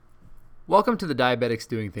Welcome to the Diabetics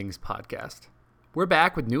Doing Things podcast. We're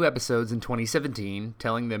back with new episodes in 2017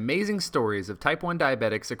 telling the amazing stories of type 1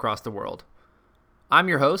 diabetics across the world. I'm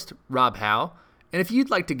your host, Rob Howe, and if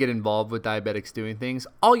you'd like to get involved with Diabetics Doing Things,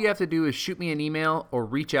 all you have to do is shoot me an email or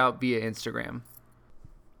reach out via Instagram.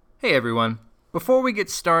 Hey everyone, before we get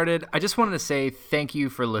started, I just wanted to say thank you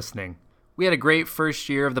for listening. We had a great first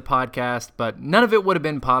year of the podcast, but none of it would have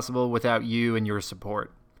been possible without you and your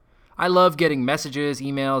support. I love getting messages,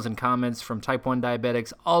 emails, and comments from type 1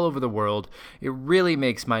 diabetics all over the world. It really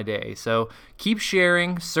makes my day. So keep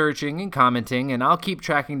sharing, searching, and commenting, and I'll keep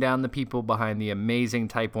tracking down the people behind the amazing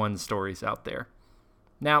type 1 stories out there.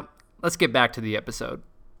 Now, let's get back to the episode.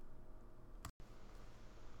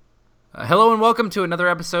 Hello and welcome to another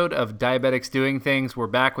episode of Diabetics Doing Things. We're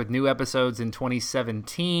back with new episodes in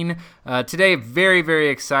 2017. Today, very, very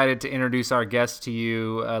excited to introduce our guest to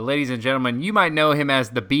you. Ladies and gentlemen, you might know him as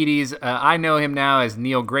the Beaties. I know him now as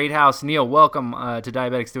Neil Greathouse. Neil, welcome to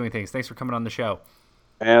Diabetics Doing Things. Thanks for coming on the show.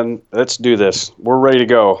 And let's do this. We're ready to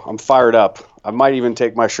go. I'm fired up. I might even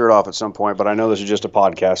take my shirt off at some point, but I know this is just a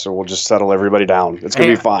podcast, so we'll just settle everybody down. It's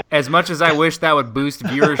going to be fine. As much as I wish that would boost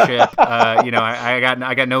viewership,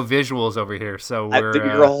 I got no visuals over here, so we're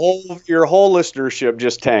your whole listenership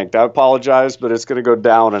just tanked. I apologize, but it's going to go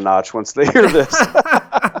down a notch once they hear this.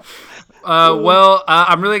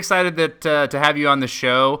 I'm really excited that to have you on the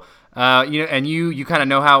show. And you kind of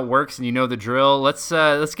know how it works and you know the drill. Let's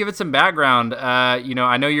give it some background. I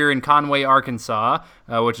know you're in Conway, Arkansas,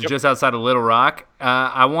 which is just outside of Little Rock.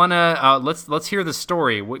 Let's hear the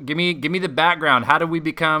story. Give me the background. How did we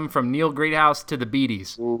become from Neil Greathouse to the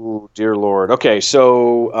Beaties? Ooh, dear Lord. Okay,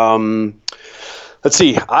 so let's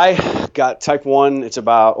see. I got type 1. It's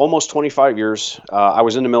about almost 25 years. I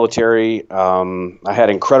was in the military. I had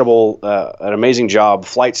an amazing job,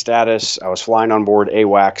 flight status. I was flying on board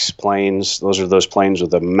AWACS planes. Those are those planes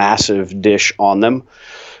with a massive dish on them.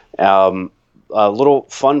 A little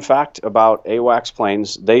fun fact about AWACS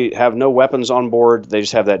planes, they have no weapons on board. They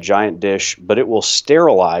just have that giant dish, but it will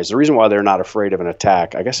sterilize. The reason why they're not afraid of an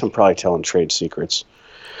attack, I guess I'm probably telling trade secrets.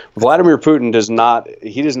 Vladimir Putin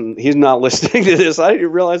he's not listening to this. I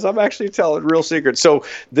didn't realize I'm actually telling real secrets. So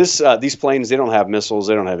these planes, they don't have missiles,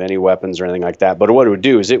 they don't have any weapons or anything like that. But what it would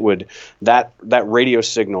do is that radio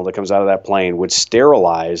signal that comes out of that plane would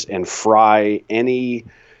sterilize and fry any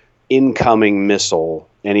incoming missile,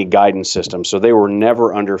 any guidance system. So they were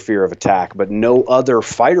never under fear of attack, but no other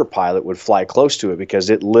fighter pilot would fly close to it because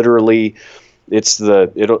it literally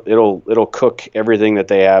it'll cook everything that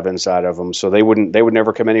they have inside of them. So they would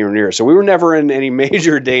never come anywhere near it. So we were never in any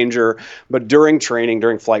major danger, but during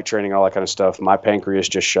flight training, all that kind of stuff, my pancreas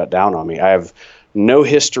just shut down on me. I have no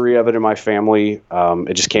history of it in my family.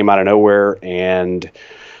 It just came out of nowhere. And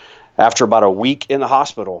after about a week in the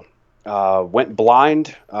hospital, went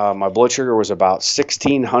blind. My blood sugar was about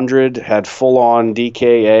 1600, had full on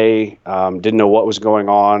DKA, didn't know what was going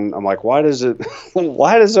on. I'm like, why does it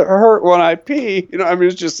hurt when I pee?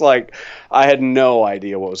 It's just like, I had no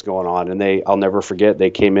idea what was going on. And I'll never forget, they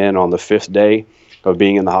came in on the 5th day of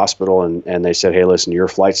being in the hospital and they said, hey, listen, your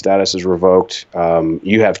flight status is revoked.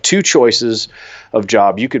 You have 2 choices of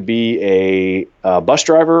job. You could be a bus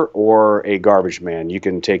driver or a garbage man. You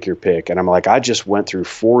can take your pick. And I'm like, I just went through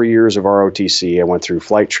 4 years of ROTC. I went through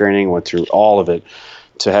flight training, went through all of it.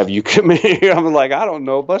 To have you come in, I'm like, I don't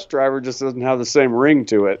know. Bus driver just doesn't have the same ring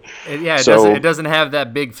to it. It doesn't have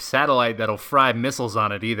that big satellite that'll fry missiles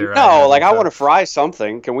on it either. No, I want to fry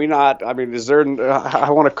something. Can we not? I mean,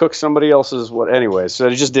 I want to cook somebody else's anyway. So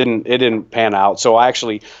it didn't pan out. So I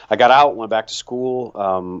got out, went back to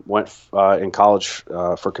school, went in college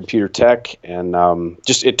for computer tech, and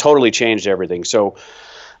it totally changed everything. So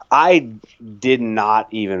I did not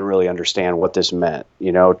even really understand what this meant.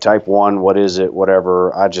 Type 1, what is it,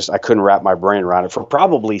 whatever. I couldn't wrap my brain around it for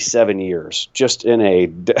probably 7 years, just in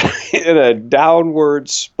a downward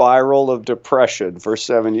spiral of depression for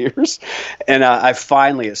 7 years. And I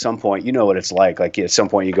finally, at some point, you know what it's like at some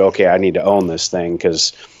point you go, okay, I need to own this thing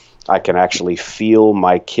because I can actually feel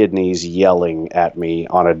my kidneys yelling at me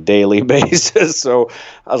on a daily basis. So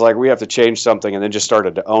I was like, we have to change something, and then just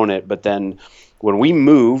started to own it. But then when we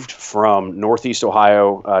moved from Northeast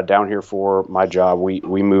Ohio down here for my job, we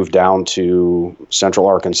moved down to Central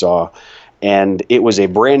Arkansas, and it was a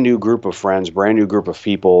brand new group of friends, brand new group of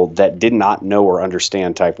people that did not know or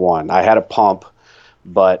understand type 1. I had a pump,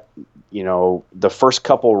 but the first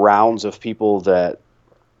couple rounds of people that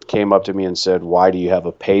came up to me and said, "Why do you have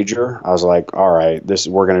a pager?" I was like, "All right,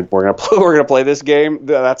 we're gonna play this game.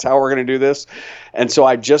 That's how we're gonna do this." And so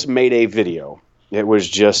I just made a video It's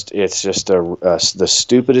just the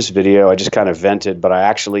stupidest video. I just kind of vented, but I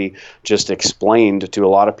actually just explained to a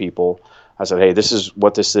lot of people. I said, hey, this is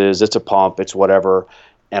what this is. It's a pump. It's whatever.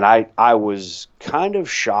 And I was kind of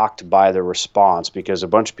shocked by the response because a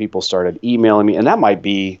bunch of people started emailing me, and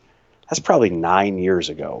that's probably 9 years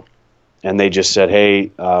ago. And they just said,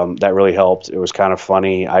 hey, that really helped. It was kind of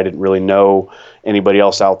funny. I didn't really know anybody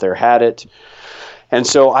else out there had it. And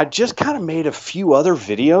so I just kind of made a few other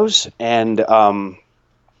videos, and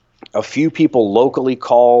a few people locally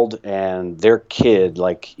called, and their kid,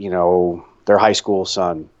 like, their high school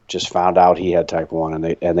son just found out he had type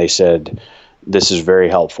 1, and they said, this is very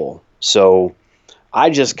helpful. So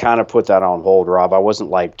I just kind of put that on hold, Rob. I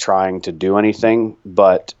wasn't like trying to do anything,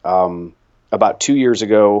 but about 2 years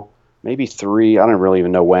ago, maybe 3, I don't really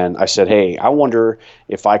even know when, I said, hey, I wonder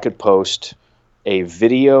if I could post a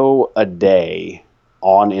video a day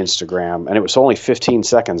on Instagram, and it was only 15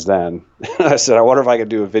 seconds then. I said, I wonder if I could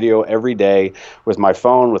do a video every day with my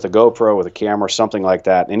phone, with a GoPro, with a camera, something like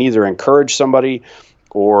that, and either encourage somebody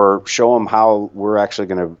or show them how we're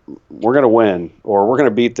going to win, or we're going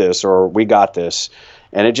to beat this, or we got this.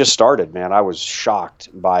 And it just started, man. I was shocked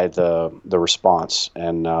by the response,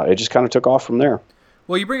 and it just kind of took off from there.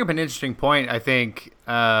 Well, you bring up an interesting point, I think,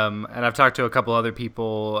 and I've talked to a couple other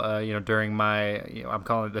people, during my, I'm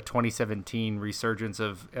calling it the 2017 resurgence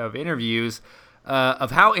of interviews,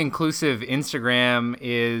 of how inclusive Instagram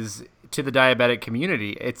is to the diabetic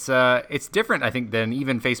community. It's different, I think, than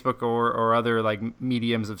even Facebook or other like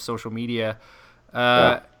mediums of social media.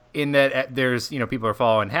 Yeah. In that there's, people are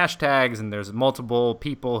following hashtags, and there's multiple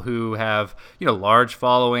people who have, large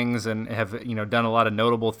followings and have, done a lot of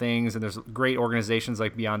notable things. And there's great organizations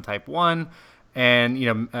like Beyond Type 1 and,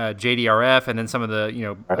 JDRF, and then some of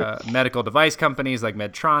the, medical device companies like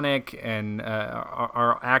Medtronic and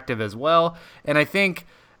are active as well. And I think,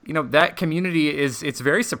 that community it's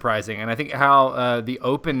very surprising. And I think how the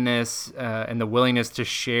openness and the willingness to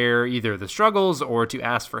share either the struggles or to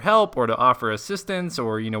ask for help or to offer assistance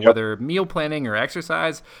or, whether meal planning or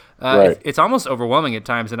exercise, it's almost overwhelming at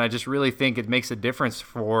times. And I just really think it makes a difference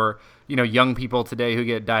for, young people today who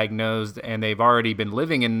get diagnosed and they've already been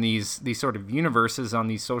living in these sort of universes on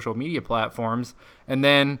these social media platforms. And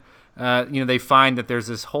then, they find that there's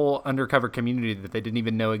this whole undercover community that they didn't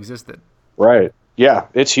even know existed. Right. Yeah,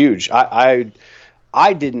 it's huge. I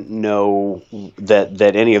didn't know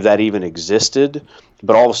that any of that even existed,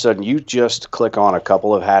 but all of a sudden you just click on a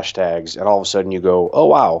couple of hashtags and all of a sudden you go, oh,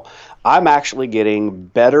 wow, I'm actually getting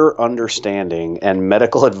better understanding and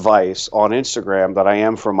medical advice on Instagram than I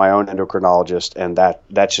am from my own endocrinologist, and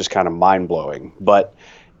that's just kind of mind-blowing. But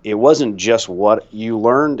it wasn't just what you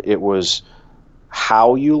learned, it was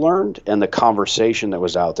how you learned and the conversation that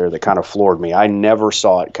was out there that kind of floored me. I never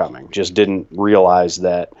saw it coming. Just didn't realize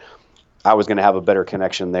that I was going to have a better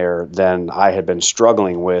connection there than I had been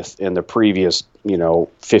struggling with in the previous,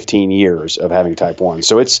 15 years of having type 1.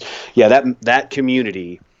 So it's, that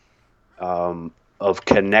community of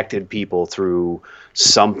connected people through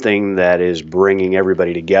something that is bringing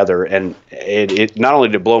everybody together. And it not only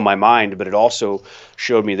did blow my mind, but it also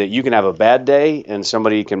showed me that you can have a bad day and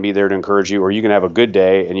somebody can be there to encourage you, or you can have a good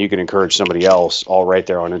day and you can encourage somebody else, all right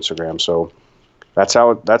there on Instagram. So that's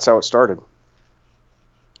how it started.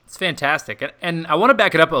 It's fantastic. And I want to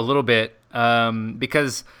back it up a little bit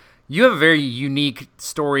because you have a very unique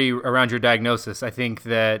story around your diagnosis. I think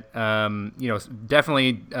that,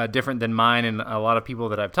 definitely different than mine and a lot of people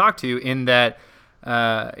that I've talked to, in that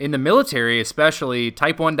in the military, especially,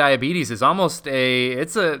 type 1 diabetes is almost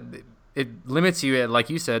it limits you, like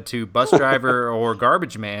you said, to bus driver or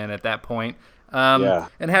garbage man at that point. And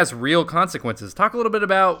has real consequences. Talk a little bit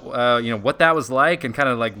about, what that was like and kind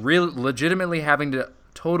of like legitimately having to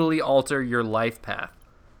totally alter your life path.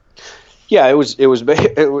 Yeah, it was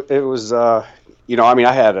I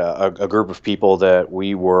had a group of people that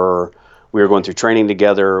we were going through training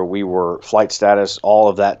together. We were flight status, all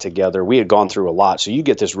of that together. We had gone through a lot. So you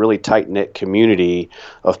get this really tight knit community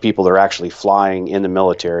of people that are actually flying in the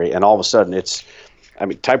military. And all of a sudden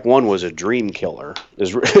type 1 was a dream killer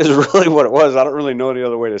is really what it was. I don't really know any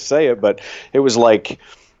other way to say it, but it was like,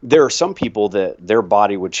 there are some people that their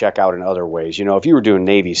body would check out in other ways. If you were doing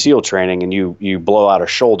Navy SEAL training and you blow out a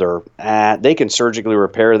shoulder, they can surgically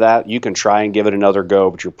repair that. You can try and give it another go,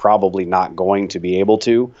 but you're probably not going to be able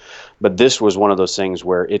to. But this was one of those things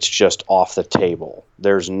where it's just off the table.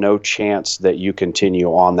 There's no chance that you continue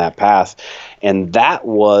on that path. And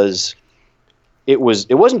it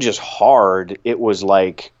wasn't just hard. It was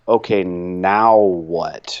like, okay, now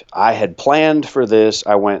what? I had planned for this.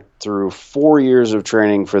 I went through 4 years of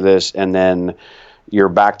training for this. And then you're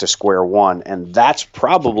back to square one. And that's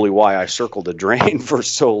probably why I circled the drain for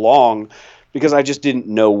so long, because I just didn't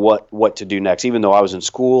know what to do next. Even though I was in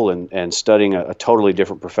school and studying a totally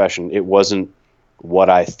different profession, it wasn't what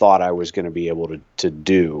I thought I was going to be able to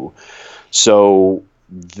do. So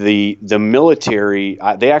the military,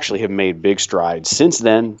 they actually have made big strides since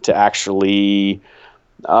then to actually,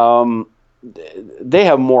 they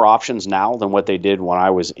have more options now than what they did when I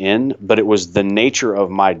was in, but it was the nature of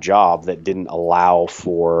my job that didn't allow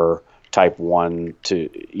for type 1 to,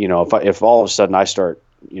 if all of a sudden I start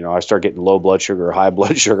getting low blood sugar or high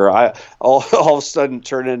blood sugar, I all of a sudden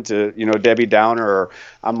turn into, Debbie Downer, or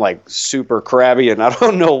I'm like super crabby and I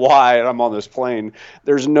don't know why, and I'm on this plane.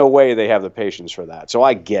 There's no way they have the patience for that. So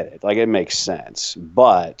I get it. Like, it makes sense,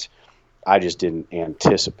 but I just didn't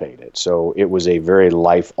anticipate it. So it was a very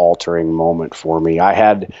life-altering moment for me. I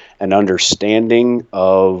had an understanding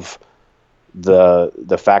of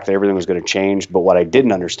the fact that everything was going to change, but what I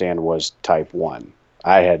didn't understand was type 1.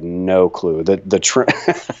 I had no clue.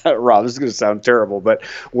 Rob, this is going to sound terrible, but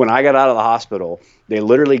when I got out of the hospital, they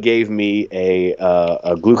literally gave me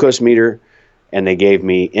a glucose meter, and they gave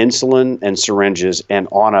me insulin and syringes, and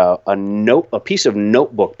on a piece of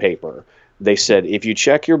notebook paper, they said, if you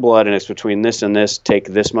check your blood and it's between this and this, take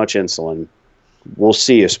this much insulin. We'll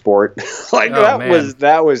see you, sport.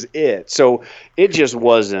 That was it. So it just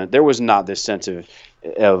wasn't. There was not this sense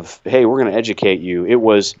of hey, we're going to educate you. It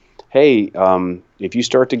was, hey, if you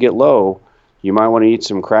start to get low, you might want to eat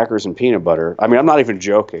some crackers and peanut butter. I mean, I'm not even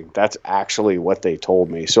joking. That's actually what they told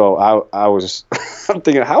me. So I was I'm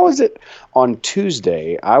thinking, how is it on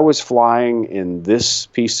Tuesday I was flying in this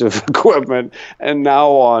piece of equipment, and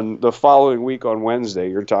now on the following week on Wednesday,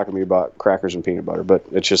 you're talking to me about crackers and peanut butter? But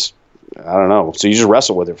it's just, I don't know. So you just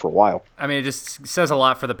wrestle with it for a while. I mean, it just says a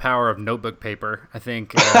lot for the power of notebook paper, I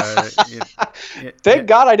think. Thank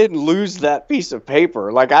God I didn't lose that piece of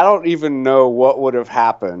paper. Like, I don't even know what would have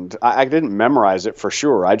happened. I didn't memorize it for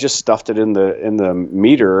sure. I just stuffed it in the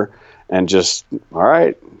meter and just, all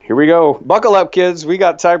right, here we go. Buckle up, kids. We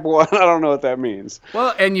got type 1. I don't know what that means.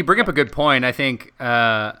 Well, and you bring up a good point. I think,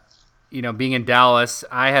 being in Dallas,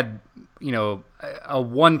 I had, a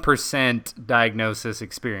 1% diagnosis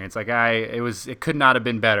experience. Like, it could not have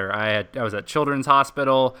been better. I was at Children's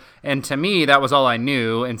Hospital, and to me, that was all I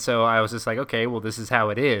knew. And so I was just like, okay, well, this is how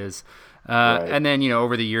it is. Right. And then,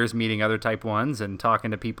 over the years, meeting other type 1s and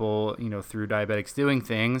talking to people, through Diabetics Doing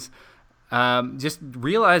Things, just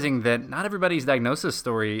realizing that not everybody's diagnosis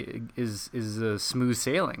story is smooth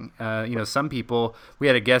sailing. Some people, we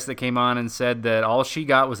had a guest that came on and said that all she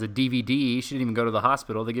got was a DVD. She didn't even go to the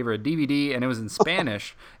hospital. They gave her a DVD and it was in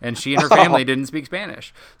Spanish, and she and her family didn't speak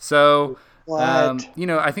Spanish. So,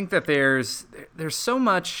 I think that there's so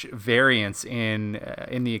much variance in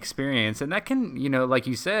the experience, and that can, like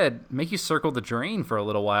you said, make you circle the drain for a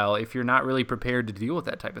little while if you're not really prepared to deal with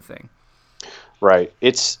that type of thing. Right.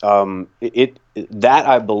 It's that,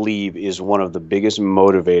 I believe, is one of the biggest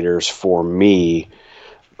motivators for me.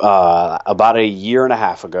 About a year and a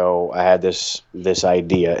half ago, I had this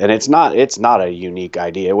idea, and it's not a unique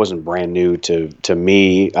idea. It wasn't brand new to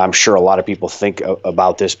me. I'm sure a lot of people think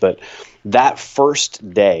about this, but that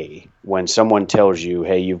first day when someone tells you,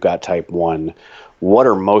 "Hey, you've got type 1," what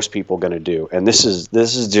are most people going to do? And this is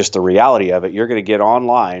just the reality of it. You're going to get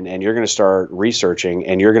online and you're going to start researching,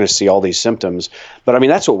 and you're going to see all these symptoms. But I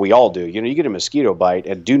mean, that's what we all do. You get a mosquito bite,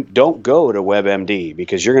 and don't go to WebMD,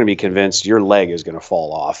 because you're going to be convinced your leg is going to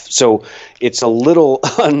fall off. So it's a little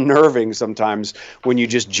unnerving sometimes when you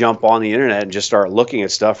just jump on the internet and just start looking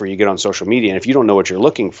at stuff, or you get on social media, and if you don't know what you're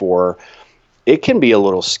looking for, it can be a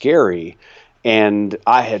little scary. And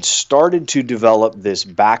I had started to develop this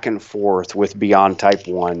back and forth with Beyond Type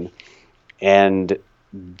 1, and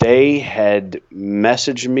they had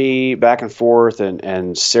messaged me back and forth,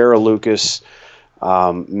 and Sarah Lucas,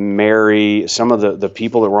 Mary, some of the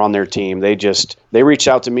people that were on their team, they reached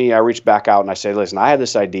out to me. I reached back out, and I said, listen, I had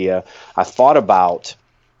this idea. I thought about,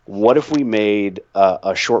 what if we made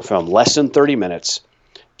a short film, less than 30 minutes,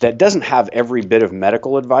 that doesn't have every bit of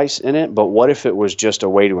medical advice in it, but what if it was just a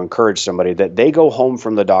way to encourage somebody that they go home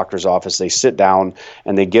from the doctor's office, they sit down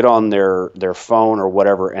and they get on their phone or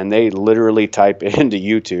whatever, and they literally type into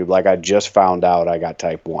YouTube, like, I just found out I got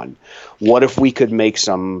type 1. What if we could make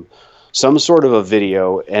some sort of a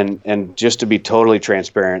video? And just to be totally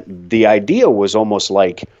transparent, the idea was almost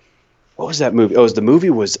like, what was that movie? The movie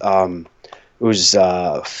was,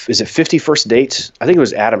 is it 50 First Dates? I think it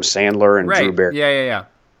was Adam Sandler and Right. Drew Barrymore. Yeah.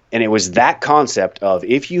 And it was that concept of,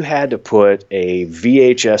 if you had to put a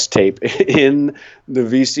VHS tape in the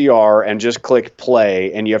VCR and just click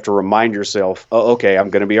play, and you have to remind yourself, oh, okay, I'm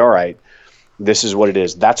going to be all right. this is what it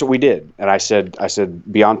is. That's what we did. And I said,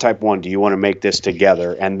 Beyond Type 1, do you want to make this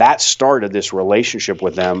together? And that started this relationship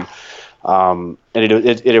with them. And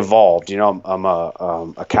it evolved. You know, I'm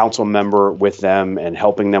a council member with them and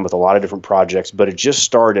helping them with a lot of different projects, but it just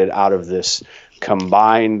started out of this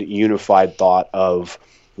combined, unified thought of,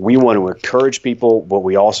 we want to encourage people, but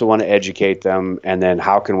we also want to educate them. And then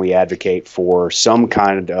how can we advocate for some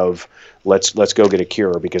kind of, let's go get a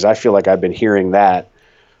cure? Because I feel like I've been hearing that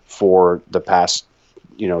for the past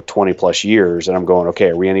 20 plus years, and I'm going, okay,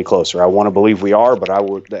 are we any closer? I want to believe we are, but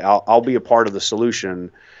I'll be a part of the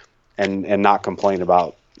solution and not complain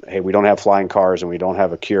about, hey, we don't have flying cars and we don't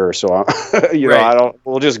have a cure, so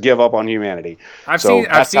we'll just give up on humanity. I've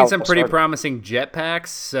seen some pretty promising jetpacks,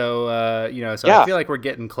 so I feel like we're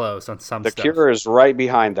getting close on some stuff. The cure is right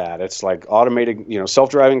behind that. It's like automated,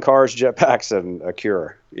 self-driving cars, jetpacks, and a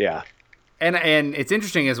cure. Yeah. And it's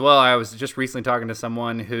interesting as well. I was just recently talking to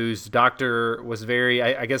someone whose doctor was very,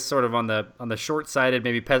 I guess, sort of on the short-sighted,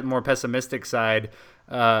 maybe more pessimistic side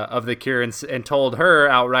of the cure, and told her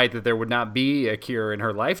outright that there would not be a cure in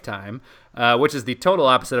her lifetime, which is the total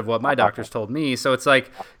opposite of what my doctors told me. So it's like,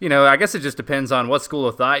 I guess it just depends on what school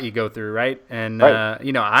of thought you go through, right? And right.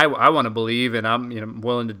 I want to believe, and I'm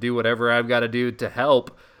willing to do whatever I've got to do to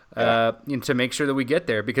help. To make sure that we get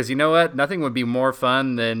there, because you know what, nothing would be more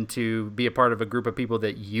fun than to be a part of a group of people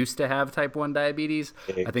that used to have type 1 diabetes.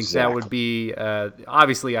 Exactly. I think that would be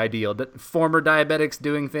obviously ideal. Former diabetics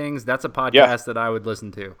doing things, that's a podcast that I would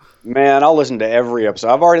listen to. Man, I'll listen to every episode.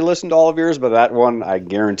 I've already listened to all of yours, but that one I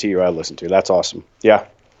guarantee you I listen to. That's awesome. Yeah.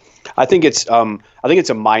 I think it's a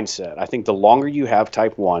mindset. I think the longer you have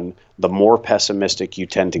type 1, the more pessimistic you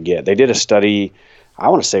tend to get. They did a study, I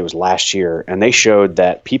want to say it was last year, and they showed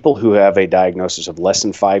that people who have a diagnosis of less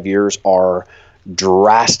than 5 years are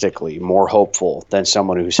drastically more hopeful than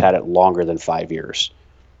someone who's had it longer than 5 years.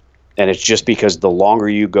 And it's just because the longer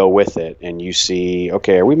you go with it and you see,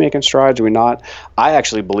 okay, are we making strides? Are we not? I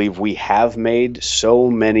actually believe we have made so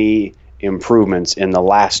many improvements in the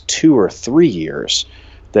last 2 or 3 years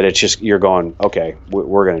that it's just, you're going, okay,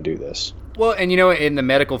 we're going to do this. Well, and in the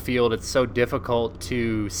medical field, it's so difficult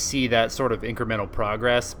to see that sort of incremental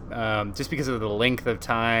progress just because of the length of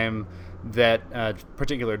time that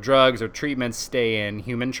particular drugs or treatments stay in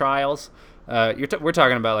human trials. We're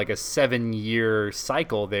talking about like a 7-year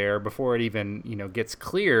cycle there before it even gets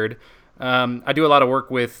cleared. I do a lot of work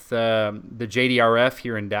with the JDRF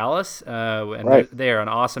here in Dallas, and right. They are an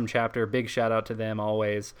awesome chapter. Big shout out to them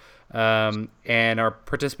always. And are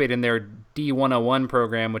participate in their D101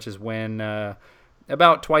 program, which is when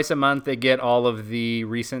about twice a month they get all of the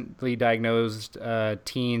recently diagnosed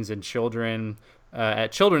teens and children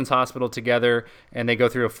at Children's Hospital together, and they go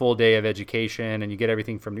through a full day of education, and you get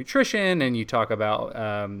everything from nutrition, and you talk about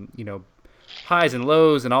highs and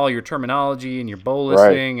lows and all your terminology and your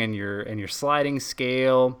bolusing right. and your sliding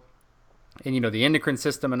scale. And, the endocrine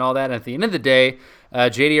system and all that. And at the end of the day,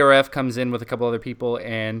 JDRF comes in with a couple other people,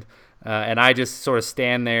 and I just sort of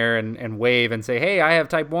stand there and wave and say, hey, I have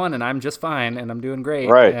type 1 and I'm just fine and I'm doing great.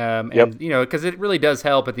 Right. And, because it really does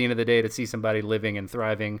help at the end of the day to see somebody living and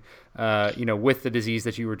thriving, with the disease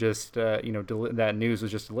that you were just, that news was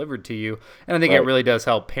just delivered to you. And I think it really does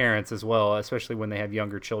help parents as well, especially when they have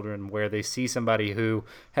younger children, where they see somebody who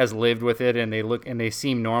has lived with it and they look and they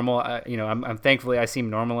seem normal. I'm thankfully I seem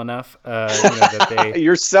normal enough. That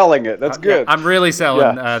you're selling it. That's good. I'm really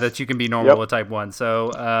selling that you can be normal with type 1.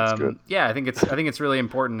 So I think it's really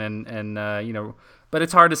important, and but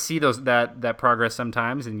it's hard to see that progress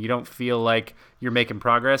sometimes, and you don't feel like you're making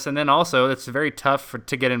progress. And then also it's very tough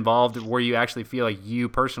to get involved where you actually feel like you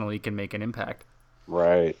personally can make an impact.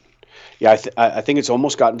 Right. Yeah, I think it's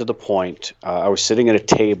almost gotten to the point. I was sitting at a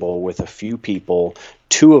table with a few people.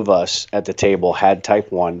 2 of us at the table had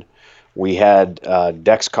type 1. We had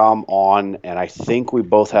Dexcom on, and I think we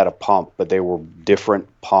both had a pump, but they were different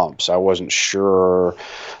pumps. I wasn't sure.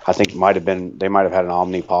 I think they might have had an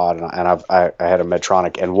Omnipod, and I had a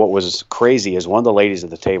Medtronic. And what was crazy is one of the ladies at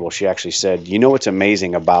the table, she actually said, what's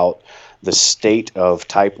amazing about the state of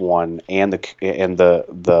type 1 and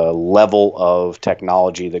the level of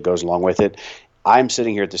technology that goes along with it. I'm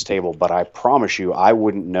sitting here at this table, but I promise you, I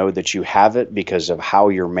wouldn't know that you have it because of how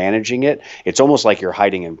you're managing it. It's almost like you're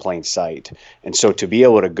hiding in plain sight. And so to be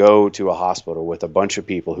able to go to a hospital with a bunch of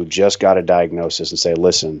people who just got a diagnosis and say,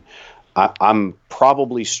 listen, I'm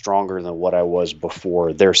probably stronger than what I was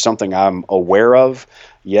before. There's something I'm aware of.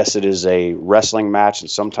 Yes, it is a wrestling match, and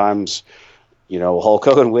sometimes Hulk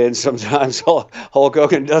Hogan wins. Sometimes Hulk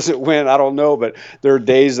Hogan doesn't win. I don't know, but there are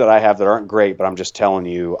days that I have that aren't great. But I'm just telling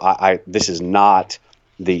you, this is not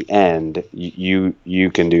the end,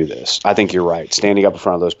 you can do this. I think you're right. Standing up in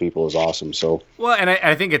front of those people is awesome. So well, and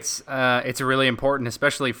I think it's really important,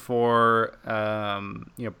 especially for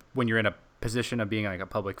when you're in a position of being like a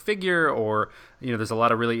public figure, or there's a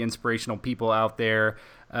lot of really inspirational people out there.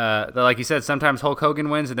 That, like you said, sometimes Hulk Hogan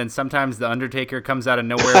wins, and then sometimes the Undertaker comes out of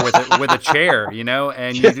nowhere with a chair,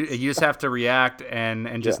 and you just have to react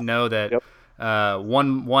and just know that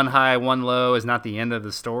one high, one low is not the end of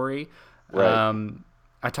the story. Right.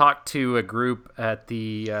 I talked to a group at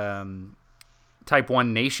the Type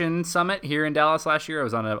 1 Nation Summit here in Dallas last year. I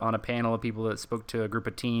was on a panel of people that spoke to a group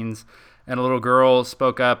of teens, and a little girl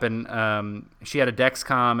spoke up, and she had a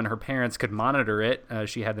Dexcom, and her parents could monitor it.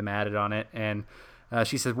 She had them added on it, and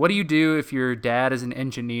she said, "What do you do if your dad is an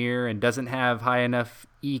engineer and doesn't have high enough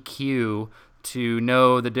EQ to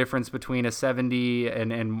know the difference between a 70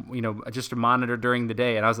 and just to monitor during the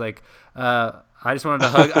day?" And I was like, I just wanted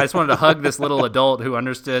to hug this little adult who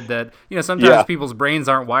understood that sometimes people's brains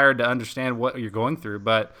aren't wired to understand what you're going through,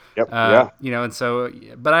 but and so,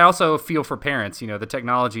 but I also feel for parents. The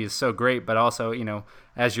technology is so great, but also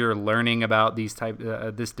as you're learning about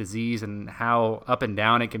this disease and how up and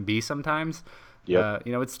down it can be sometimes.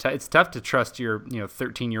 It's tough to trust your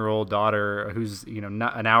 13-year-old daughter who's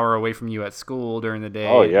not an hour away from you at school during the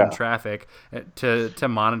day in traffic to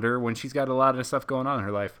monitor when she's got a lot of stuff going on in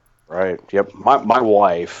her life. Right. Yep. My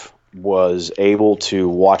wife was able to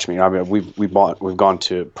watch me. I mean, we've gone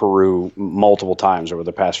to Peru multiple times over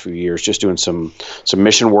the past few years, just doing some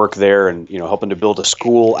mission work there, and helping to build a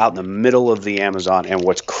school out in the middle of the Amazon. And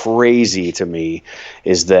what's crazy to me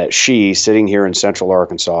is that she, sitting here in Central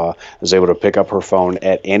Arkansas, is able to pick up her phone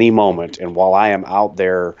at any moment, and while I am out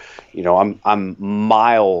there, I'm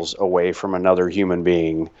miles away from another human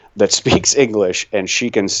being that speaks English, and she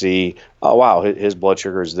can see, oh wow, his blood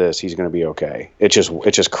sugar is this, he's going to be okay. It's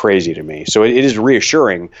just crazy to me. So it is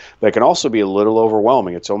reassuring, but it can also be a little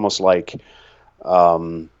overwhelming. It's almost like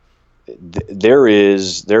there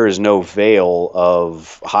is no veil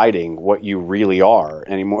of hiding what you really are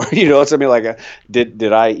anymore. It's like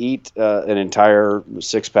did I eat an entire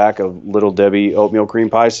 6-pack of Little Debbie oatmeal cream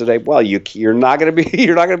pies today? Well, you're not going to be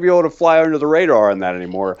able to fly under the radar on that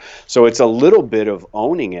anymore. So it's a little bit of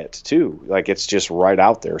owning it too. Like it's just right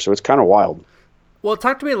out there. So it's kind of wild. Well,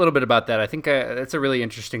 talk to me a little bit about that. I think that's a really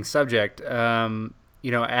interesting subject.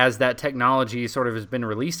 As that technology sort of has been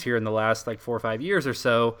released here in the last 4 or 5 years or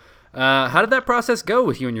so. How did that process go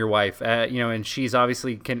with you and your wife? And she's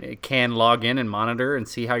obviously can log in and monitor and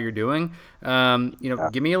see how you're doing.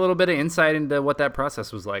 Give me a little bit of insight into what that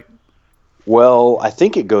process was like. Well, I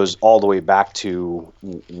think it goes all the way back to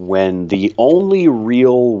when the only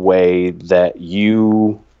real way that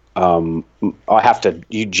you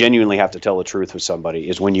genuinely have to tell the truth with somebody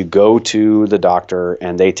is when you go to the doctor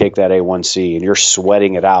and they take that A1C and you're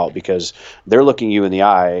sweating it out because they're looking you in the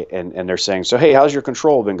eye and they're saying, so, hey, how's your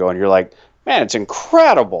control been going? You're like, man, it's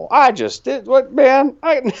incredible. I just did what, man,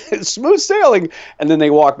 smooth sailing. And then they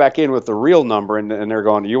walk back in with the real number and they're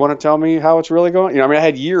going, you want to tell me how it's really going? I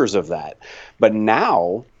had years of that, but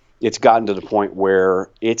now it's gotten to the point where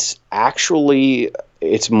it's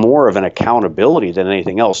more of an accountability than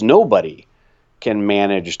anything else. Nobody can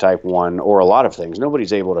manage type 1 or a lot of things.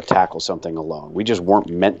 Nobody's able to tackle something alone. We just weren't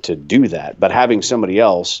meant to do that. But having somebody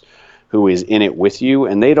else who is in it with you,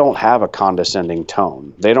 and they don't have a condescending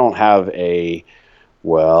tone. They don't have a,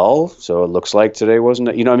 well, so it looks like today wasn't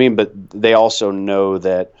it? But they also know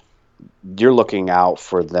that you're looking out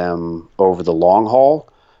for them over the long haul.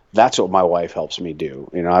 That's what my wife helps me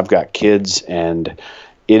do. I've got kids, and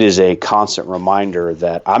it is a constant reminder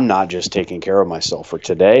that I'm not just taking care of myself for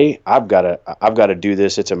today. I've got to do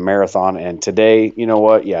this. It's a marathon. And today, you know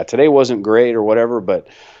what? Yeah, today wasn't great or whatever, but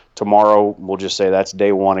tomorrow we'll just say that's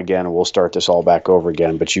day one again, and we'll start this all back over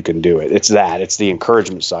again, but you can do it. It's the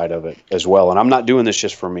encouragement side of it as well. And I'm not doing this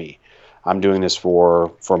just for me. I'm doing this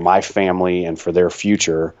for my family and for their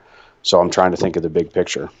future. So I'm trying to think of the big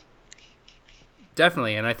picture.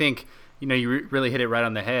 Definitely. And I think, you really hit it right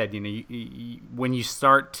on the head. When you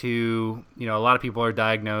start to, a lot of people are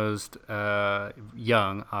diagnosed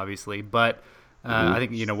young, obviously, but I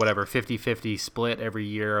think, 50-50 split every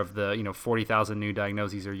year of the, 40,000 new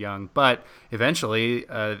diagnoses are young. But eventually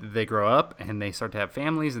they grow up and they start to have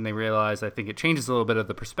families, and they realize, I think it changes a little bit of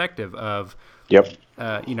the perspective of,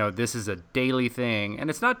 this is a daily thing.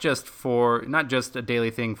 And it's not just a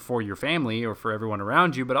daily thing for your family or for everyone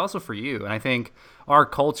around you, but also for you. And I think our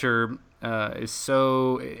culture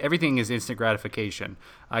everything is instant gratification.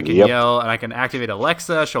 I can yell and I can activate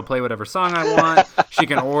Alexa. She'll play whatever song I want. She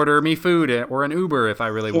can order me food or an Uber if I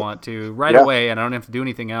really want to right away, and I don't have to do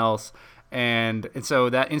anything else. And so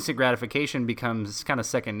that instant gratification becomes kind of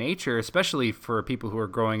second nature, especially for people who are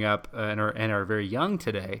growing up and are very young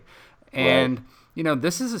today. And Right.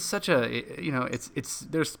 this is such a it's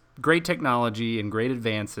there's great technology and great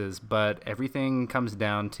advances, but everything comes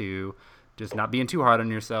down to just not being too hard on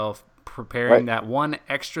yourself, preparing Right. that one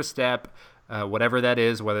extra step, whatever that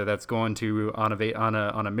is, whether that's going to on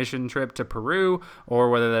a mission trip to Peru, or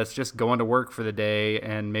whether that's just going to work for the day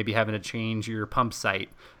and maybe having to change your pump site,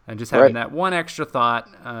 and just having Right. that one extra thought,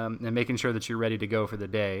 and making sure that you're ready to go for the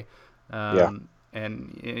day. Yeah.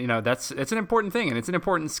 And it's an important thing, and it's an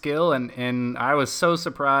important skill, and I was so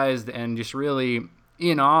surprised and just really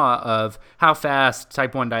in awe of how fast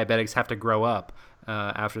type 1 diabetics have to grow up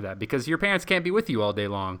after that, because your parents can't be with you all day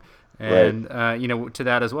long. Right. And to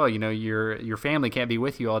that as well, your family can't be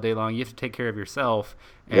with you all day long. You have to take care of yourself,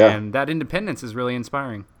 Yeah. and that independence is really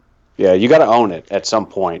inspiring. Yeah, you got to own it at some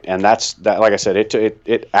point, and that's that. Like I said,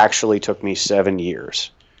 it actually took me 7 years,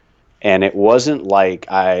 and it wasn't like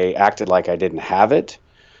I acted like I didn't have it.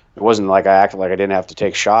 It wasn't like I acted like I didn't have to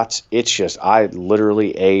take shots. It's just I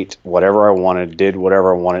literally ate whatever I wanted, did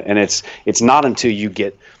whatever I wanted, and it's not until you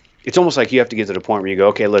get. It's almost like you have to get to the point where you go,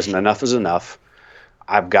 okay, listen, enough is enough.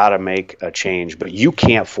 I've got to make a change, but you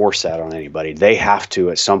can't force that on anybody. They have to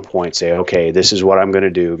at some point say, okay, this is what I'm going to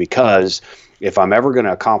do, because if I'm ever going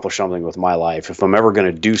to accomplish something with my life, if I'm ever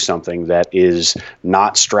going to do something that is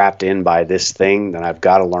not strapped in by this thing, then I've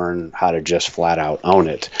got to learn how to just flat out own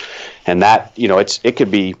it. And that, it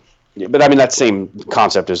could be, but I mean, that same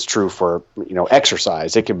concept is true for,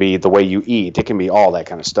 exercise. It could be the way you eat. It can be all that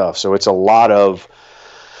kind of stuff. So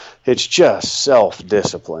it's just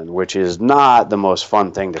self-discipline, which is not the most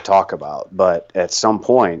fun thing to talk about, but at some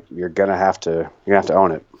point you're gonna have to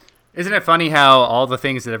own it. Isn't it funny how all the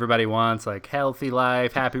things that everybody wants, like healthy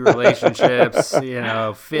life, happy relationships,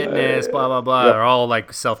 fitness, blah blah blah, Yep. are all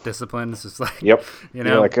like self-discipline? It's just like, Yep.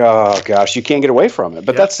 You're like, oh gosh, you can't get away from it.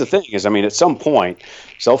 But Yep. that's the thing is, I mean, at some point,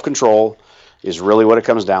 self-control is really what it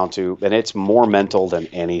comes down to, and it's more mental than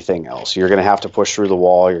anything else. You're gonna have to push through the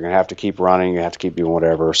wall. You're gonna have to keep running. You have to keep doing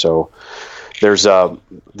whatever. So there's a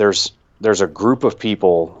group of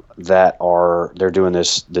people they're doing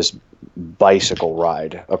this bicycle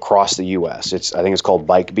ride across the U.S. I think it's called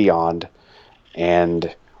Bike Beyond,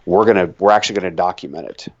 and we're actually gonna document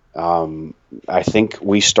it. I think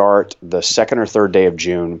we start the second or third day of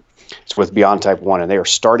June. It's with Beyond Type 1, and they are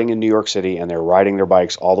starting in New York City, and they're riding their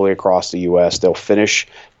bikes all the way across the U.S. They'll finish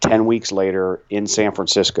 10 weeks later in San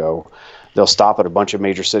Francisco. They'll stop at a bunch of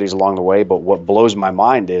major cities along the way, but what blows my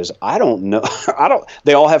mind is I don't know.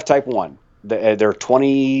 They all have Type 1. There are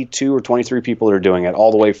 22 or 23 people that are doing it, all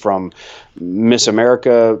the way from Miss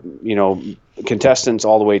America, contestants,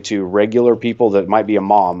 all the way to regular people that might be a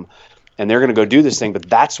mom, and they're going to go do this thing. But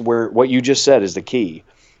that's where what you just said is the key: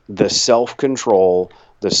 the self-control,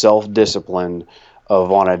 the self-discipline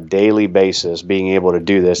of on a daily basis being able to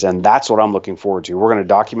do this. And that's what I'm looking forward to. We're going to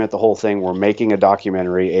document the whole thing. We're making a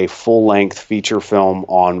documentary, a full-length feature film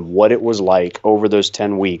on what it was like over those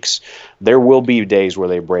 10 weeks. There will be days where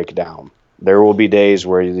they break down. There will be days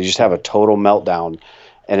where you just have a total meltdown.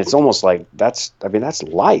 And it's almost like that's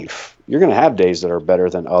life. You're going to have days that are better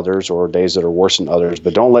than others or days that are worse than others,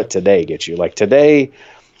 but don't let today get you. Like today,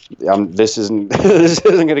 this isn't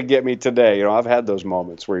going to get me today. I've had those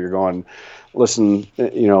moments where you're going, listen,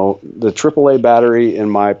 the AAA battery in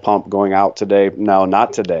my pump going out today. No,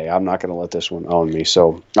 not today. I'm not going to let this one own me.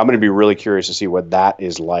 So I'm going to be really curious to see what that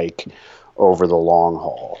is like over the long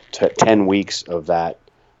haul. 10 weeks of that.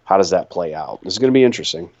 How does that play out? This is going to be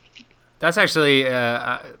interesting. That's actually,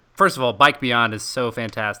 first of all, Bike Beyond is so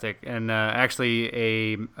fantastic. And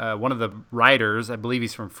actually, one of the writers, I believe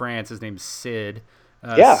he's from France, his name's Sid.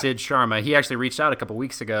 Sid Sharma. He actually reached out a couple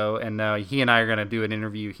weeks ago, and he and I are going to do an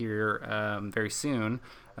interview here very soon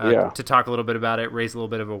to talk a little bit about it, raise a little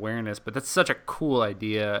bit of awareness. But that's such a cool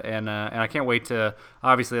idea, and I can't wait to,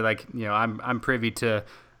 obviously, I'm privy to.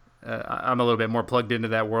 I'm a little bit more plugged into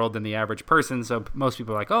that world than the average person, so most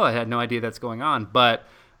people are like, oh, I had no idea that's going on. But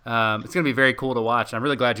it's going to be very cool to watch. And I'm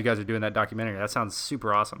really glad you guys are doing that documentary. That sounds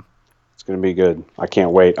super awesome. It's going to be good. I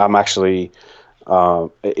can't wait. I'm actually,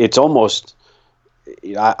 it's almost,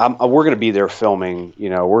 we're going to be there filming,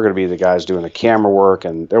 we're going to be the guys doing the camera work,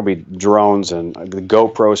 and there'll be drones and the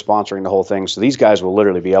GoPro sponsoring the whole thing. So these guys will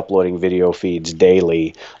literally be uploading video feeds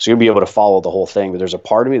daily. So you'll be able to follow the whole thing. But there's a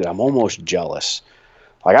part of me that I'm almost jealous.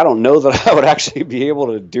 Like, I don't know that I would actually be able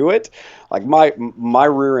to do it. Like my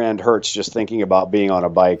rear end hurts just thinking about being on a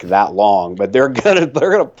bike that long, but they're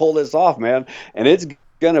gonna pull this off, man. And it's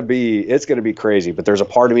gonna be crazy. But there's a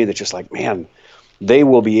part of me that's just like, man, they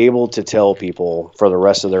will be able to tell people for the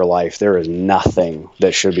rest of their life there is nothing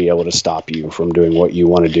that should be able to stop you from doing what you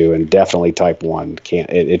want to do, and definitely type 1 can't.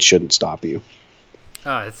 It shouldn't stop you.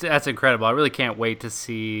 That's incredible. I really can't wait to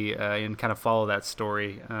see and kind of follow that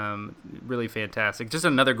story. Really fantastic. Just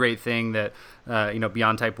another great thing that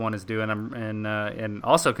Beyond Type 1 is doing. And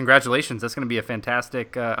also congratulations. That's going to be a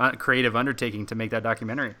fantastic creative undertaking to make that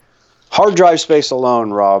documentary. Hard drive space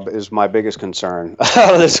alone, Rob, is my biggest concern.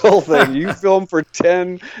 This whole thing. You film for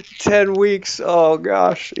 10 weeks. Oh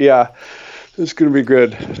gosh, yeah. It's gonna be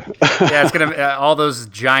good. Yeah, it's gonna all those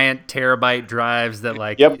giant terabyte drives that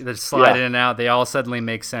that slide in and out. They all suddenly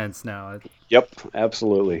make sense now. Yep,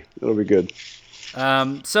 absolutely. It'll be good.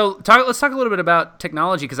 So let's talk a little bit about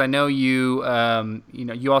technology, because I know you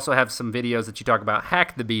you also have some videos that you talk about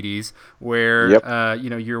Hack the Beaties, where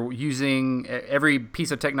you're using every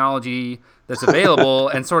piece of technology that's available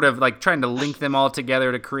and sort of like trying to link them all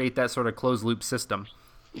together to create that sort of closed loop system.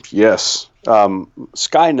 Yes.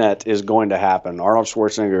 Skynet is going to happen. Arnold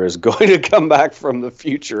Schwarzenegger is going to come back from the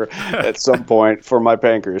future at some point for my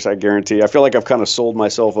pancreas, I guarantee. I feel like I've kind of sold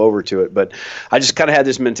myself over to it, but I just kind of had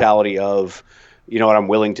this mentality of, you know what, I'm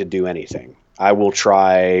willing to do anything. I will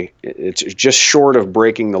try. It's just short of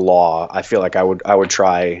breaking the law. I feel like I would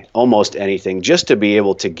try almost anything just to be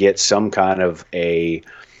able to get some kind of a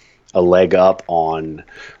leg up on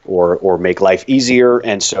or make life easier.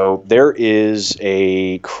 And so there is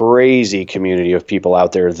a crazy community of people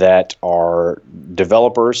out there that are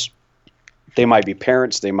developers. They might be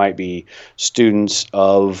parents, they might be students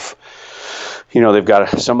of, they've got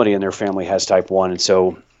somebody in their family has type 1. And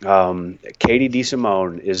so Katie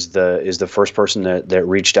DeSimone is the first person that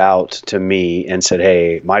reached out to me and said,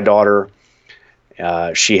 hey, my daughter,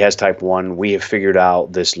 she has type 1. We have figured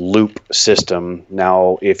out this loop system.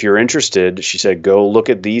 Now, if you're interested, she said, go look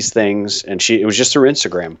at these things. And it was just through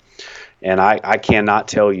Instagram. And I cannot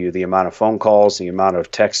tell you the amount of phone calls, the amount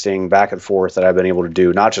of texting back and forth that I've been able to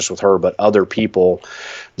do, not just with her, but other people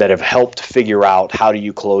that have helped figure out how do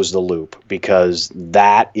you close the loop, because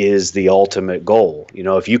that is the ultimate goal.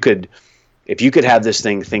 If you could have this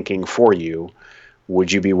thing thinking for you,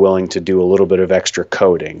 would you be willing to do a little bit of extra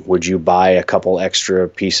coding? Would you buy a couple extra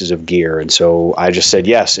pieces of gear? And so I just said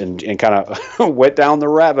yes and kind of went down the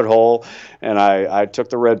rabbit hole, and I took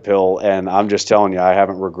the red pill, and I'm just telling you, I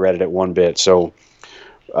haven't regretted it one bit. So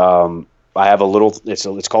I have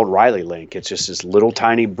it's called Riley Link. It's just this little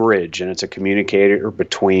tiny bridge, and it's a communicator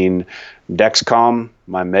between Dexcom,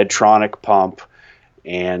 my Medtronic pump,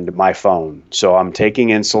 and my phone. So I'm taking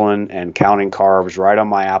insulin and counting carbs right on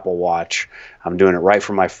my Apple Watch. I'm doing it right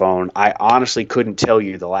from my phone. I honestly couldn't tell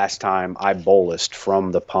you the last time I bolused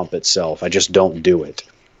from the pump itself. I just don't do it.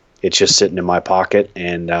 It's just sitting in my pocket.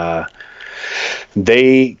 And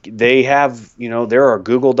they have, there are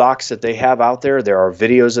Google Docs that they have out there. There are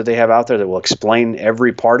videos that they have out there that will explain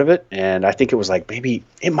every part of it. And I think it was like, maybe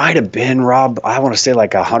it might have been, Rob, I want to say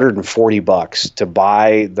like $140 to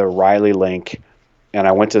buy the Riley Link. And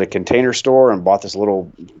I went to the Container Store and bought this little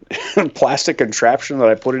plastic contraption that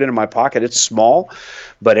I put it in my pocket. It's small,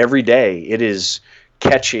 but every day it is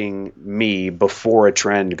catching me before a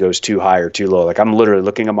trend goes too high or too low. Like I'm literally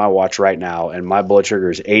looking at my watch right now, and my blood sugar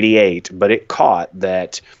is 88, but it caught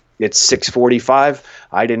that it's 6:45.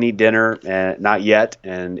 I didn't eat dinner, and not yet,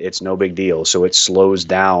 and it's no big deal. So it slows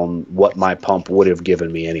down what my pump would have given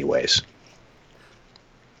me anyways.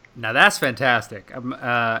 Now that's fantastic,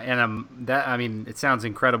 it sounds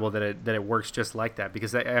incredible that it works just like that.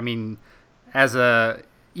 Because even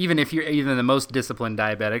if you're even the most disciplined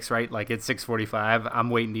diabetics, right? Like it's 6:45, I'm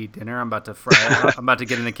waiting to eat dinner. I'm about to fry. I'm about to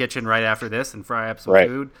get in the kitchen right after this and fry up some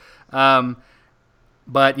food. But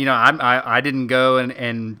I didn't go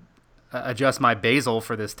and adjust my basal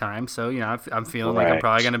for this time, so I'm feeling like I'm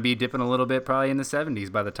probably going to be dipping a little bit, probably in the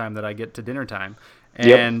 70s by the time that I get to dinner time,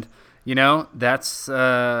 and. That's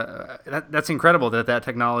incredible that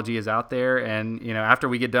technology is out there. And, after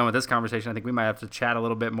we get done with this conversation, I think we might have to chat a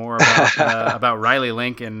little bit more about Riley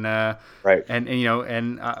Link and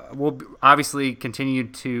we'll obviously continue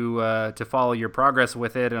to follow your progress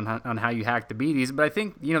with it on how you hack the beaties. But I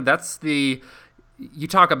think, we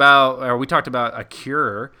talked about a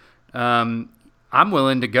cure. I'm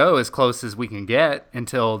willing to go as close as we can get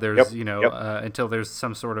until there's, until there's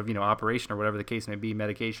some sort of, operation or whatever the case may be,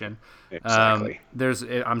 medication. Exactly.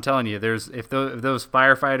 I'm telling you, if those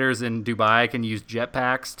firefighters in Dubai can use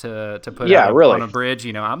jetpacks to put on a bridge,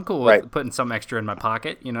 I'm cool with putting some extra in my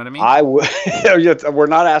pocket. You know what I mean? We're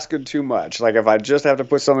not asking too much. Like if I just have to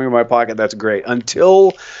put something in my pocket, that's great.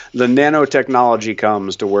 Until the nanotechnology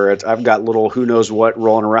comes to where I've got little who knows what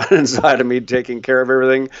rolling around inside of me taking care of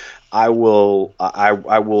everything. I will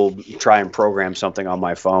try and program something on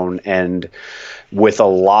my phone, and with a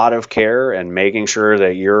lot of care and making sure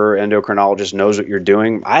that your endocrinologist knows what you're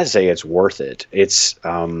doing, I say it's worth it. It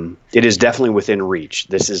is definitely within reach.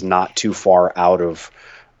 This is not too far out of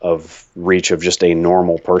reach of just a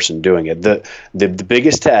normal person doing it. The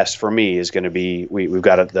biggest test for me is going to be we've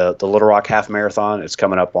got the Little Rock Half Marathon. It's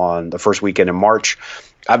coming up on the first weekend in March.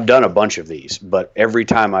 I've done a bunch of these, but every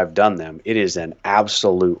time I've done them, it is an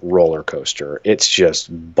absolute roller coaster. It's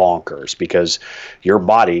just bonkers because your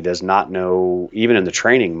body does not know, even in the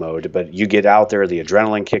training mode, but you get out there, the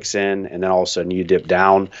adrenaline kicks in, and then all of a sudden you dip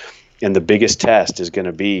down. And the biggest test is going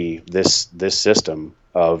to be this system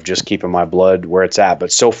of just keeping my blood where it's at.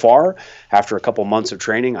 But so far, after a couple months of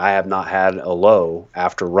training, I have not had a low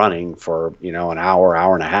after running for, an hour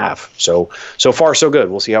and a half. So far, so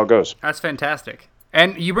good. We'll see how it goes. That's fantastic.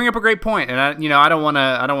 And you bring up a great point, and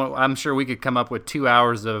I'm sure we could come up with 2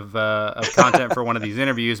 hours of content for one of these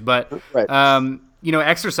interviews, but right.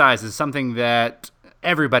 Exercise is something that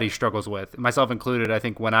everybody struggles with, myself included. I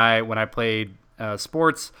think when I played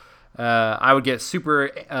sports, I would get super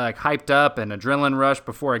hyped up and adrenaline rush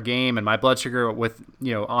before a game, and my blood sugar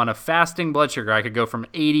on a fasting blood sugar, I could go from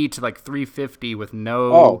 80 to like 350 with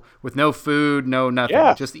no food, no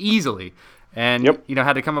nothing, just easily. And,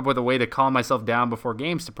 had to come up with a way to calm myself down before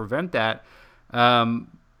games to prevent that.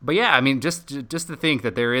 But yeah, I mean, just to think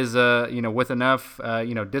that there is with enough,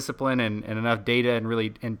 discipline and enough data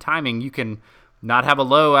and timing, you can not have a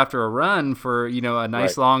low after a run for, a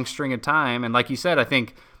nice long string of time. And like you said, I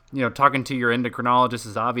think, talking to your endocrinologist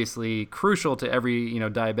is obviously crucial to every,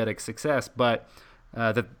 diabetic success, but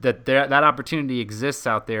that opportunity exists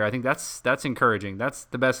out there. I think that's encouraging. That's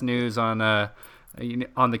the best news on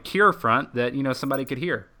the cure front that somebody could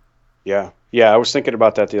hear. Yeah. I was thinking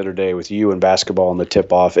about that the other day with you and basketball and the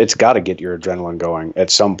tip off. It's got to get your adrenaline going at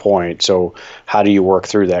some point. So how do you work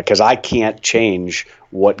through that? Because I can't change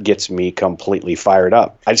what gets me completely fired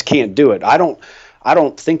up. I just can't do it. I don't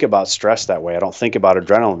think about stress that way. I don't think about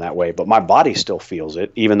adrenaline that way, but my body still feels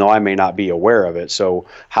it, even though I may not be aware of it. So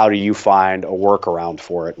how do you find a workaround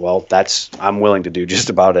for it? Well, I'm willing to do just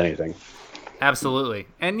about anything. Absolutely.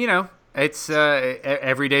 And, it's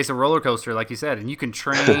every day's a roller coaster, like you said, and you can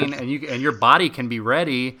train and your body can be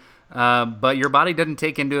ready, but your body doesn't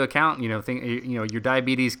take into account, your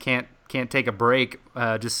diabetes can't take a break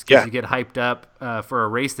just because you get hyped up for a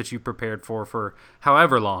race that you prepared for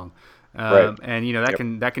however long. Right.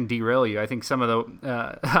 And that can derail you. I think some of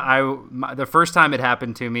the first time it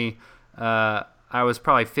happened to me, I was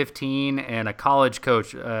probably 15, and a college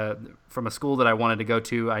coach from a school that I wanted to go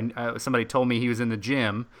to, somebody told me he was in the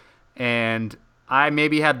gym, and I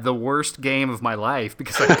maybe had the worst game of my life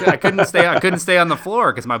because I couldn't stay on the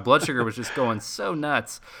floor because my blood sugar was just going so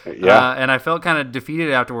nuts. Yeah. And I felt kind of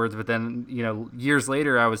defeated afterwards. But then years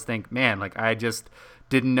later, I was thinking, man, like I just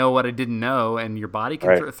didn't know what I didn't know, and your body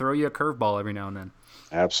can throw you a curveball every now and then.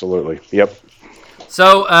 Absolutely. Yep.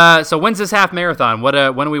 So when's this half marathon? When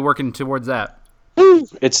are we working towards that?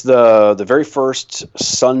 It's the very first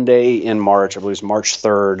Sunday in March. I believe it's March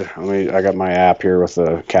 3rd. I got my app here with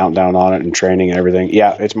the countdown on it and training and everything.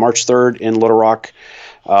 Yeah, it's March 3rd in Little Rock.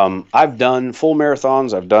 I've done full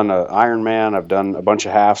marathons. I've done an Ironman. I've done a bunch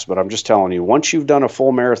of halves, but I'm just telling you, once you've done a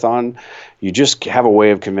full marathon, you just have a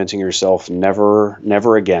way of convincing yourself never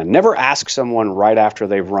again. Never ask someone right after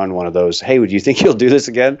they've run one of those, hey, would you think you'll do this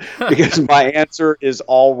again? Because my answer is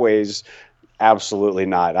always absolutely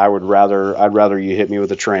not. I'd rather you hit me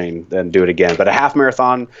with a train than do it again. But a half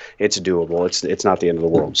marathon, it's doable. It's not the end of the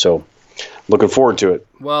world. So looking forward to it.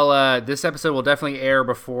 Well, this episode will definitely air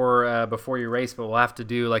before your race, but we'll have to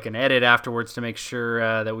do like an edit afterwards to make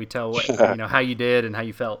sure that we tell what, how you did and how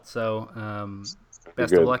you felt. So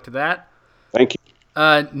best of luck to that. Thank you.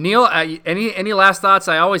 Neil, any last thoughts?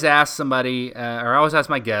 I always ask somebody, or I always ask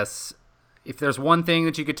my guests, if there's one thing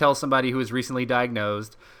that you could tell somebody who is recently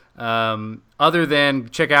diagnosed, other than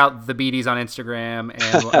check out the Beaties on Instagram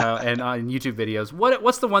and on YouTube videos,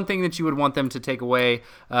 what's the one thing that you would want them to take away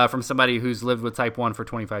from somebody who's lived with type 1 for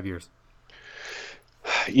 25 years?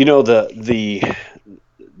 The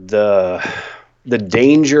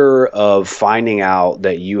danger of finding out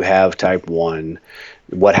that you have type 1,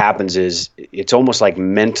 what happens is it's almost like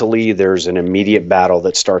mentally there's an immediate battle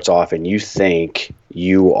that starts off and you think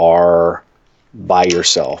you are by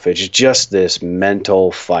yourself. It's just this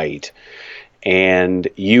mental fight, and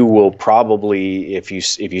you will probably, if you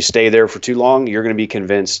stay there for too long, you're going to be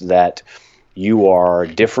convinced that you are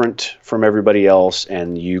different from everybody else,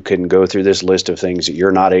 and you can go through this list of things that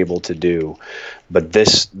you're not able to do. But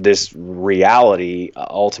this reality,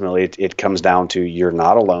 ultimately, it comes down to you're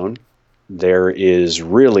not alone. there is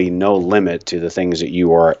really no limit to the things that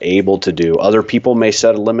you are able to do. Other people may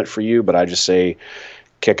set a limit for you, but I just say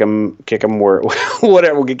kick them where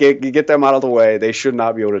whatever, get them out of the way. They should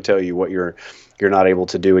not be able to tell you what you're not able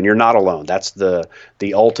to do, and you're not alone. That's the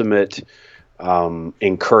ultimate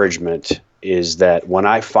encouragement, is that when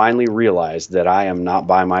I finally realized that I am not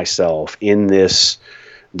by myself in this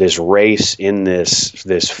race, in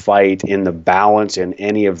this fight, in the balance, in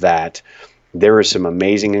any of that, there is some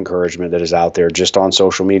amazing encouragement that is out there just on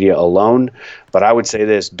social media alone. But I would say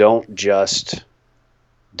this: don't just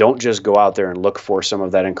go out there and look for some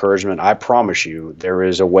of that encouragement. I promise you, there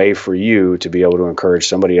is a way for you to be able to encourage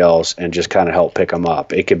somebody else and just kind of help pick them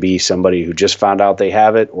up. It could be somebody who just found out they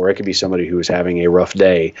have it, or it could be somebody who is having a rough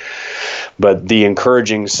day. But the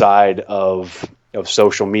encouraging side of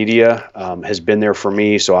social media has been there for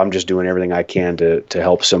me, so I'm just doing everything I can to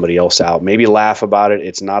help somebody else out. Maybe laugh about it.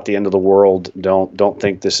 It's not the end of the world. Don't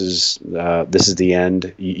think this is the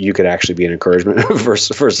end. You could actually be an encouragement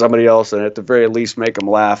for somebody else, and at the very least make them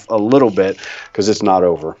laugh a little bit, because it's not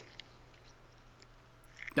over.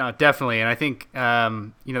 No, definitely. And I think,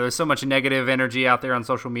 there's so much negative energy out there on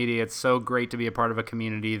social media. It's so great to be a part of a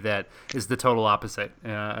community that is the total opposite,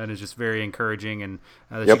 and is just very encouraging, and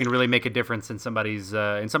that you can really make a difference in somebody's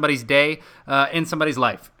day, in somebody's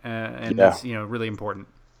life. And that's, really important.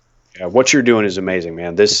 Yeah, what you're doing is amazing,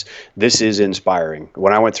 man. This is inspiring.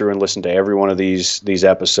 When I went through and listened to every one of these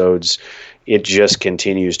episodes, it just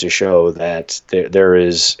continues to show that there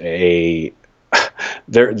is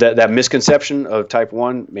that misconception of type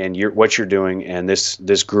 1, man. What you're doing, and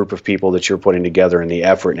this group of people that you're putting together, and the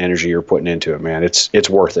effort and energy you're putting into it, man, it's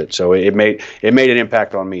worth it. So it made an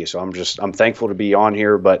impact on me. So I'm thankful to be on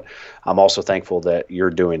here, but I'm also thankful that you're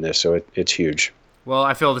doing this. So it's huge. Well,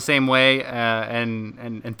 I feel the same way,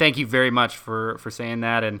 and thank you very much for saying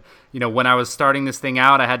that. And when I was starting this thing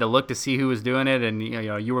out, I had to look to see who was doing it, and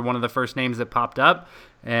you were one of the first names that popped up,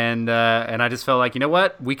 and I just felt like,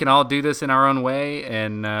 what, we can all do this in our own way,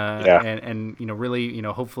 and really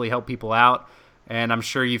hopefully help people out. And I'm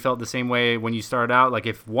sure you felt the same way when you started out. Like,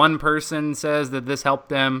 if one person says that this helped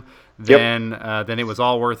them, then it was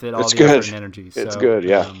all worth it. All the effort and energy. It's good.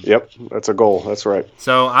 Yeah. That's a goal. That's right.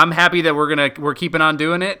 So I'm happy that we're keeping on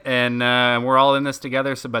doing it, and we're all in this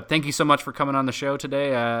together. So, but thank you so much for coming on the show today.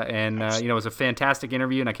 It was a fantastic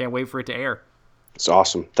interview, and I can't wait for it to air. It's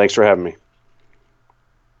awesome. Thanks for having me.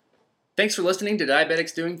 Thanks for listening to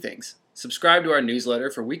Diabetics Doing Things. Subscribe to our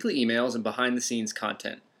newsletter for weekly emails and behind-the-scenes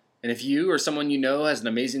content. And if you or someone you know has an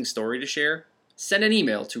amazing story to share, send an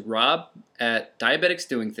email to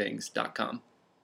rob@diabeticsdoingthings.com.